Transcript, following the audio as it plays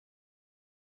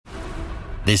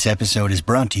This episode is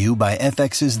brought to you by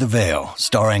FX's The Veil,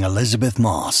 starring Elizabeth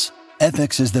Moss.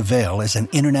 FX's The Veil is an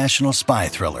international spy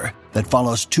thriller that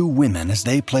follows two women as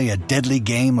they play a deadly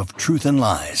game of truth and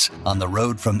lies on the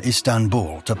road from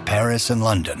Istanbul to Paris and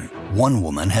London. One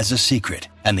woman has a secret,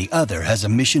 and the other has a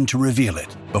mission to reveal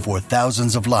it before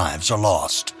thousands of lives are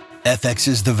lost.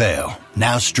 FX's The Veil,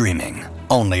 now streaming,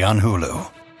 only on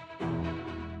Hulu.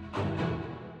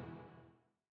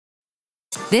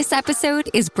 This episode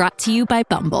is brought to you by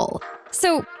Bumble.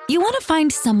 So, you want to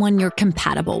find someone you're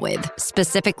compatible with,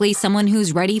 specifically someone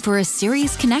who's ready for a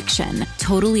serious connection,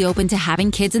 totally open to having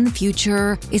kids in the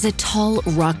future, is a tall,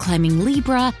 rock-climbing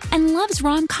Libra, and loves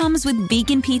rom-coms with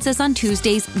vegan pizzas on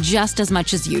Tuesdays just as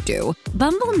much as you do.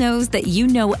 Bumble knows that you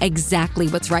know exactly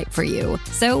what's right for you.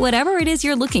 So whatever it is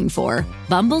you're looking for,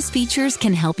 Bumble's features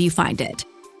can help you find it.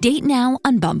 Date now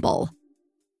on Bumble.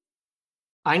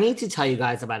 I need to tell you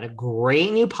guys about a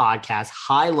great new podcast,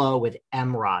 High Low with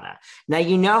Emrata. Now,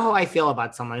 you know how I feel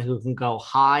about someone who can go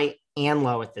high and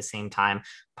low at the same time.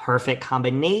 Perfect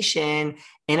combination.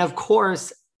 And of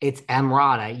course, it's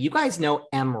Emrata. You guys know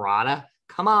Emrata.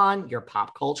 Come on, you're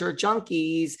pop culture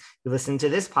junkies. You listen to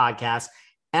this podcast.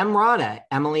 Emrata,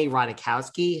 Emily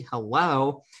Ratajkowski.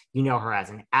 Hello. You know her as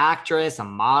an actress, a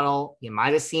model. You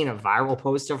might have seen a viral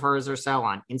post of hers or so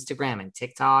on Instagram and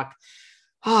TikTok.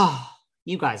 Oh,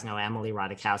 you guys know Emily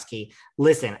Ratajkowski.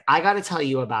 Listen, I got to tell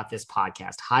you about this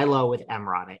podcast, High Low with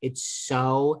Emrata. It's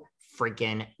so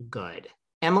freaking good.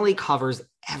 Emily covers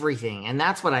everything, and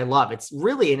that's what I love. It's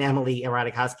really an Emily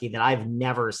Ratajkowski that I've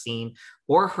never seen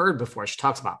or heard before. She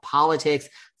talks about politics,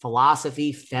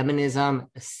 philosophy, feminism,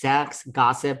 sex,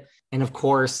 gossip, and of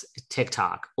course,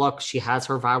 TikTok. Look, she has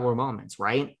her viral moments,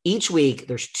 right? Each week,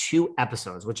 there's 2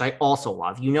 episodes, which I also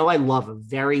love. You know, I love a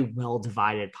very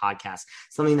well-divided podcast,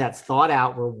 something that's thought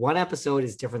out where one episode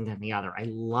is different than the other. I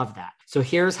love that. So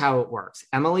here's how it works.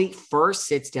 Emily first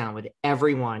sits down with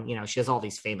everyone. You know, she has all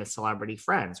these famous celebrity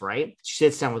friends, right? She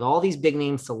sits down with all these big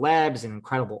name celebs and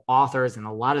incredible authors, and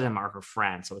a lot of them are her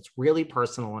friends. So it's really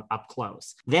personal and up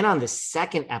close. Then on the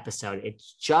second episode,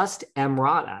 it's just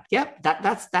Emrata. Yep,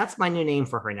 that's my new name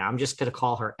for her now. I'm just going to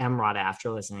call her Emrata after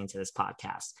listening to this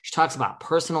podcast. She talks about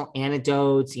personal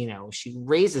anecdotes. You know, she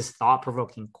raises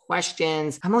thought-provoking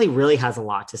questions. Emily really has a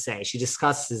lot to say. She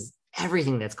discusses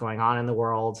everything that's going on in the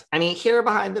world. I mean, here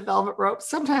behind the velvet rope,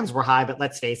 sometimes we're high, but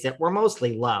let's face it, we're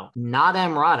mostly low. Not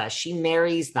Emrata. She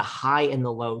marries the high and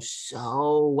the low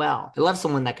so well. I love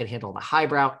someone that could handle the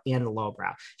highbrow and the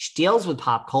lowbrow. She deals with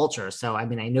pop culture, so I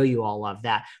mean, I know you all love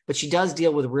that, but she does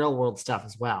deal with real world stuff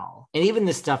as well. And even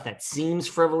the stuff that seems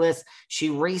frivolous, she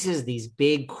raises these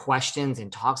big questions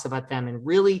and talks about them and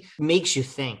really makes you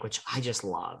think, which I just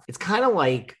love. It's kind of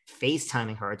like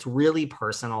FaceTiming her. It's really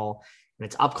personal. And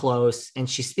it's up close, and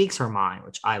she speaks her mind,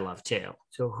 which I love too.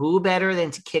 So who better than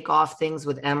to kick off things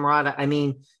with Emrata? I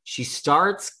mean, she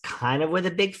starts kind of with a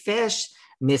big fish,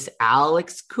 Miss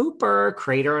Alex Cooper,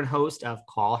 creator and host of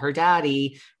Call Her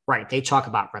Daddy. Right, they talk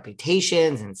about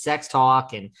reputations and sex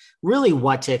talk and really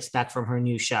what to expect from her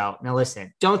new show. Now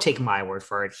listen, don't take my word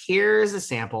for it. Here's a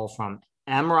sample from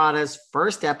Emrata's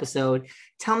first episode.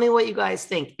 Tell me what you guys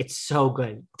think. It's so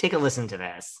good. Take a listen to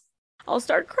this. I'll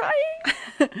start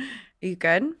crying. Are you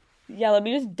good? Yeah, let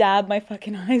me just dab my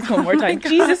fucking eyes one more time.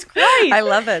 Jesus Christ. I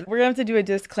love it. We're going to have to do a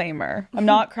disclaimer. I'm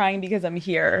not crying because I'm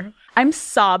here. I'm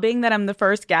sobbing that I'm the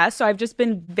first guest, so I've just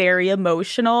been very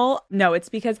emotional. No, it's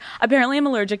because apparently I'm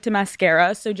allergic to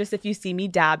mascara, so just if you see me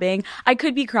dabbing, I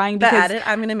could be crying because... The edit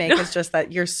I'm going to make is just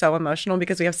that you're so emotional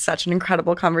because we have such an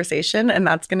incredible conversation, and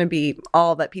that's going to be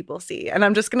all that people see. And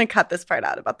I'm just going to cut this part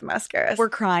out about the mascara. We're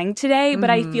crying today, but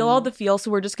I feel all the feels,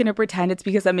 so we're just going to pretend it's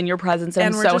because I'm in your presence,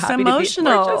 and I'm so happy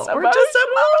emotional. to be... We're just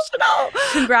emotional.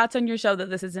 Congrats on your show. That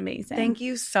this is amazing. Thank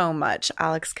you so much,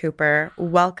 Alex Cooper.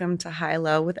 Welcome to High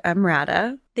Low with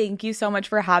Emrata. Thank you so much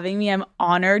for having me. I'm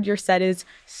honored. Your set is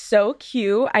so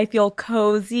cute. I feel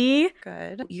cozy.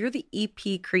 Good. You're the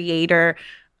EP creator,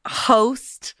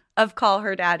 host of Call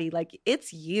Her Daddy. Like,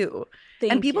 it's you.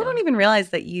 Thank people you. don't even realize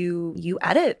that you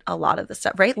edit a lot of the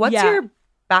stuff, right? What's your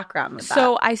background with that?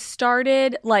 So I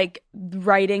started like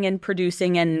writing and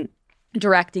producing and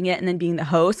directing it and then being the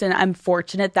host. And I'm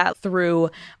fortunate that through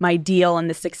my deal and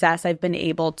the success, I've been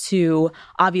able to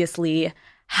obviously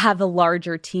have a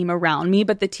larger team around me.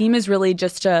 But the team is really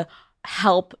just to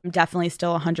help. I'm definitely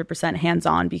still 100%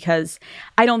 hands-on because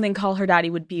I don't think Call Her Daddy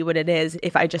would be what it is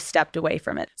if I just stepped away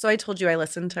from it. So I told you I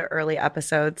listened to early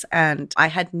episodes and I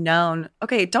had known,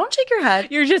 okay, don't shake your head.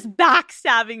 You're just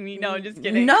backstabbing me. No, I'm just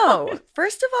kidding. No.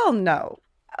 First of all, no.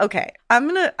 Okay, I'm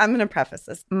gonna preface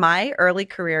this. My early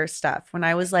career stuff, when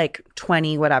I was like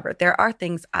 20, whatever, there are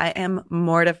things I am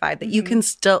mortified that you can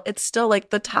still, it's still like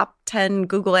the top 10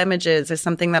 Google images is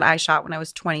something that I shot when I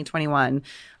was 20, 21.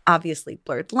 Obviously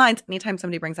blurred lines. Anytime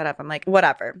somebody brings that up, I'm like,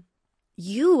 whatever.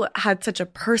 You had such a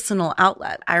personal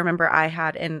outlet. I remember I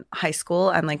had in high school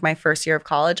and like my first year of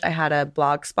college, I had a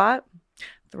blog spot.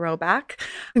 Throwback.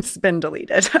 It's been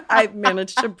deleted. I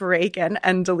managed to break in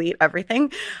and delete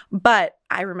everything. But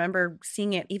I remember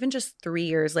seeing it even just 3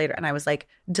 years later. And I was like,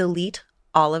 delete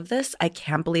all of this. I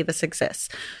can't believe this exists.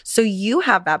 So you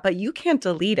have that, but you can't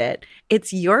delete it.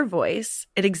 It's your voice.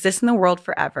 It exists in the world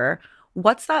forever.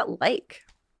 What's that like?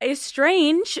 It's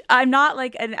strange. I'm not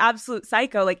like an absolute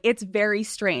psycho. Like, it's very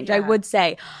strange, I would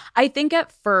say. I think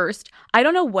at first, I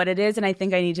don't know what it is, and I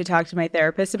think I need to talk to my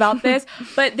therapist about this,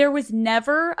 but there was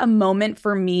never a moment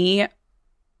for me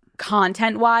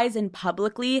content-wise and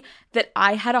publicly that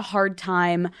I had a hard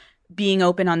time being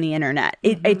open on the internet.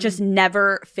 It just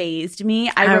never fazed me.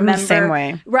 I remember the same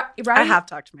way. Right? I have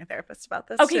talked to my therapist about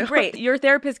this Okay, too. great. Your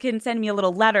therapist can send me a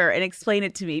little letter and explain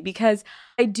it to me, because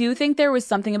I do think there was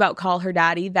something about Call Her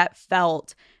Daddy that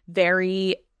felt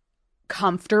very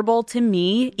comfortable to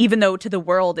me, even though to the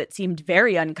world it seemed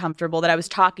very uncomfortable that I was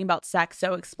talking about sex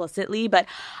so explicitly. But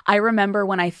I remember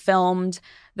when I filmed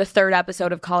the 3rd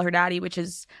episode of Call Her Daddy, which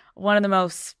is one of the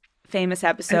most famous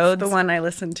episodes. It's the one I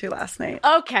listened to last night.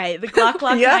 Okay, the Glock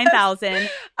Glock 9000.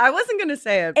 I wasn't going to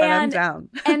say it, but I'm down.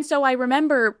 And so I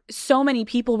remember so many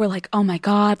people were like, oh my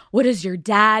God, what does your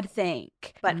dad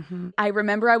think? But I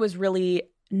remember I was really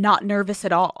not nervous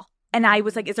at all. And I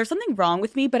was like, is there something wrong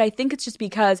with me? But I think it's just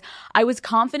because I was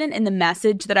confident in the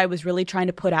message that I was really trying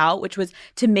to put out, which was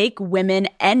to make women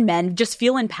and men just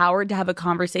feel empowered to have a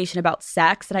conversation about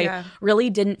sex that I really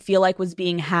didn't feel like was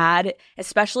being had,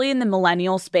 especially in the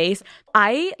millennial space.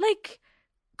 I like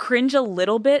cringe a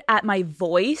little bit at my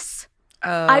voice.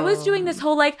 I was doing this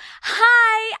whole like,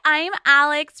 hi, I'm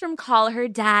Alex from Call Her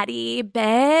Daddy,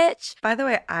 bitch. By the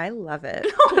way, I love it.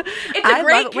 It's a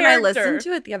great character. When I listened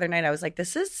to it the other night, I was like,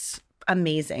 this is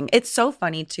amazing. It's so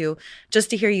funny too,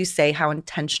 just to hear you say how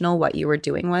intentional what you were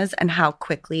doing was and how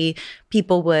quickly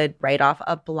people would write off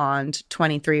a blonde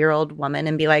 23-year-old woman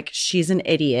and be like, she's an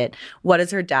idiot. What is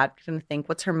her dad going to think?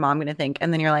 What's her mom going to think?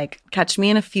 And then you're like, catch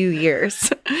me in a few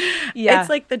years. It's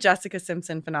like the Jessica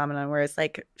Simpson phenomenon where it's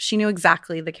like she knew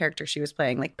exactly the character she was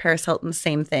playing. Like Paris Hilton,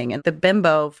 same thing. And the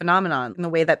bimbo phenomenon and the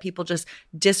way that people just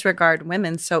disregard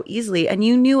women so easily. And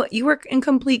you knew you were in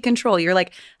complete control. You're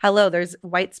like, hello, there's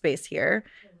white space here.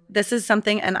 This is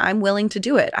something and I'm willing to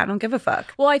do it. I don't give a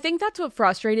fuck. Well, I think that's what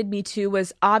frustrated me too,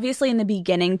 was obviously in the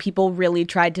beginning, people really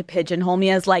tried to pigeonhole me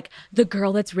as like the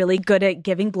girl that's really good at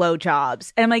giving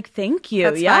blowjobs. And I'm like, thank you.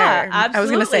 That's fire. Absolutely. I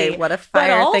was going to say, what a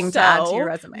fire thing to add to your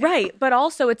resume. Right. But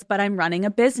also but I'm running a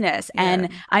business and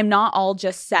I'm not all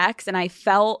just sex. And I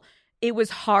felt it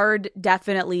was hard,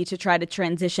 definitely, to try to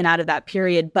transition out of that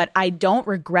period, but I don't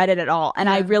regret it at all. And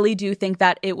I really do think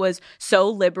that it was so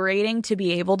liberating to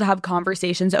be able to have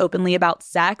conversations openly about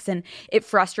sex. And it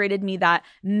frustrated me that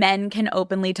men can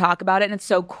openly talk about it. And it's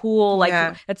so cool.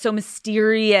 Like, it's so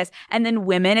mysterious. And then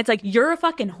women, it's like, you're a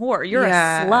fucking whore. You're a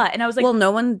slut. And I was like, well,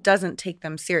 no one doesn't take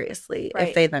them seriously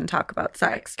if they then talk about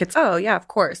sex. It's, oh, yeah, of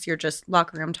course. You're just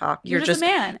locker room talk. You're just a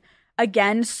man.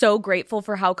 Again, so grateful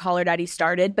for how Call Her Daddy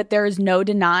started, but there is no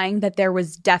denying that there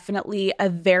was definitely a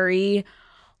very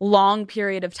long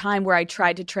period of time where I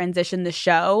tried to transition the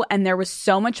show, and there was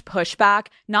so much pushback,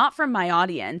 not from my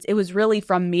audience. It was really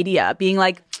from media being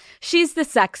like, she's the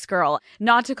sex girl.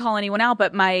 Not to call anyone out,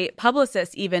 but my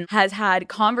publicist even has had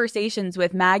conversations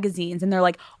with magazines, and they're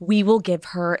like, we will give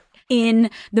her in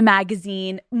the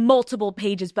magazine multiple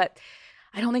pages, but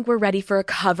I don't think we're ready for a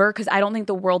cover because I don't think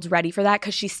the world's ready for that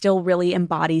because she still really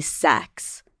embodies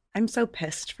sex. I'm so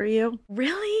pissed for you.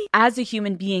 Really? As a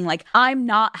human being, like, I'm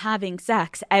not having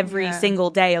sex every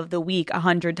single day of the week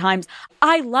 100 times.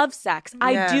 I love sex.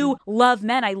 I do love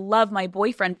men. I love my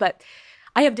boyfriend, but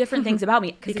I have different things about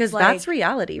me. Because that's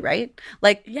reality, right?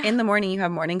 Like in the morning you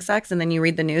have morning sex and then you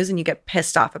read the news and you get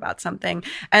pissed off about something.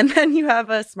 And then you have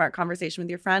a smart conversation with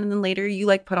your friend and then later you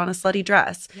like put on a slutty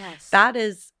dress. Yes. That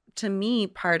is, to me,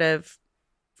 part of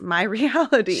my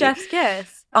reality. Chef's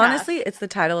kiss. Honestly, it's the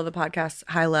title of the podcast,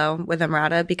 High Low with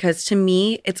Emrata, because to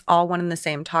me, it's all one and the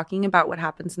same. Talking about what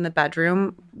happens in the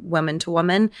bedroom, woman to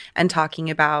woman, and talking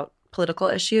about political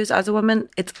issues as a woman,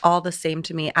 it's all the same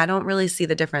to me. I don't really see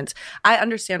the difference. I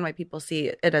understand why people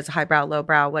see it as highbrow,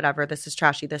 lowbrow, whatever. This is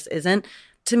trashy, this isn't.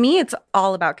 To me, it's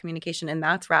all about communication, and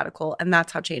that's radical, and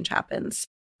that's how change happens.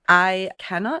 I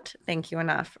cannot thank you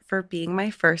enough for being my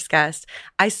first guest.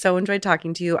 I so enjoyed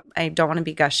talking to you. I don't want to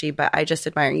be gushy, but I just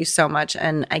admire you so much.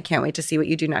 And I can't wait to see what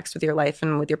you do next with your life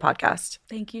and with your podcast.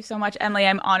 Thank you so much, Emily.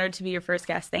 I'm honored to be your first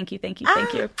guest. Thank you. Thank you.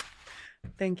 Thank you.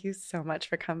 Thank you so much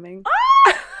for coming.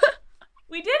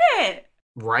 We did it.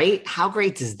 Right? How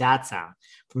great does that sound?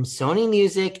 From Sony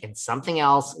Music and something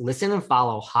else, listen and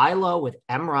follow High Low with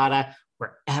Emrata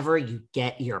wherever you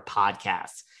get your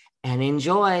podcasts. And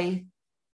enjoy.